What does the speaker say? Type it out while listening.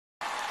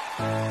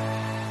When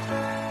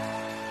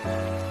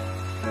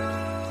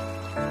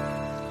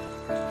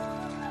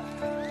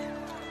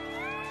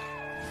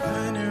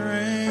it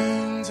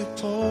rains, it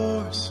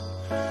pours,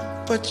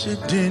 but you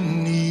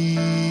didn't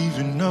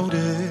even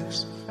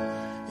notice.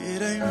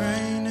 It ain't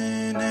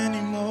raining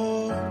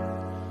anymore.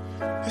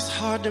 It's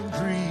hard to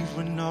breathe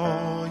when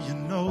all you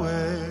know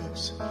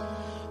is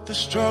the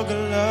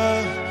struggle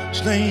of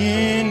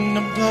staying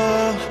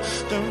above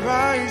the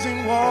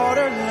rising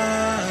water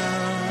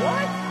line.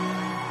 What?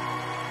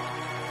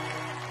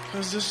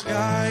 'Cause the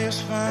sky is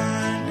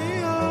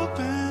finally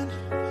open.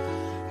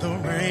 The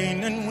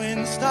rain and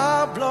wind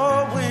stop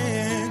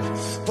blowing,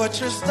 but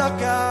you're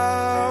stuck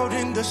out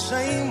in the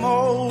same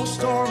old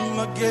storm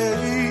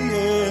again.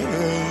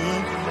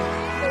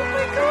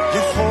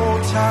 You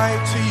hold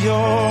tight to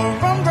your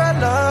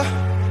umbrella,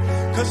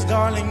 'cause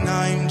darling,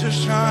 I'm just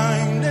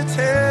trying to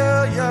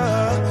tell ya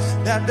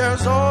that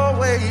there's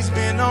always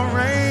been a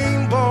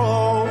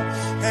rainbow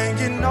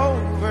hanging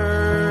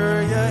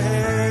over your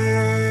head.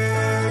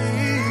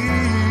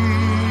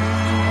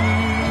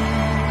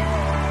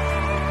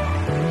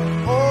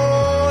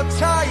 Oh,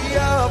 tie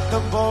up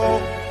the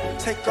boat,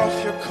 take off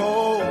your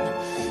coat,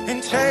 and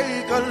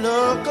take a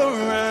look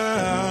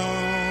around.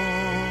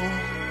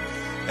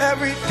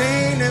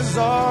 Everything is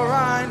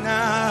alright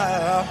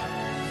now.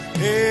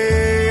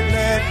 Hey,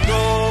 let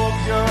go of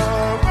your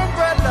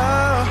umbrella,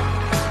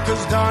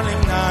 'cause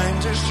darling, I'm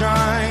just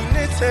trying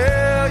to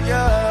tell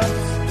ya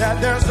that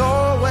there's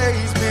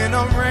always been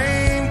a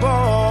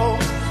rainbow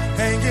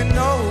hanging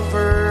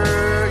over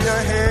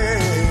your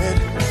head.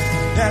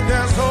 That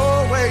there's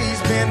always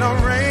been a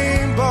rainbow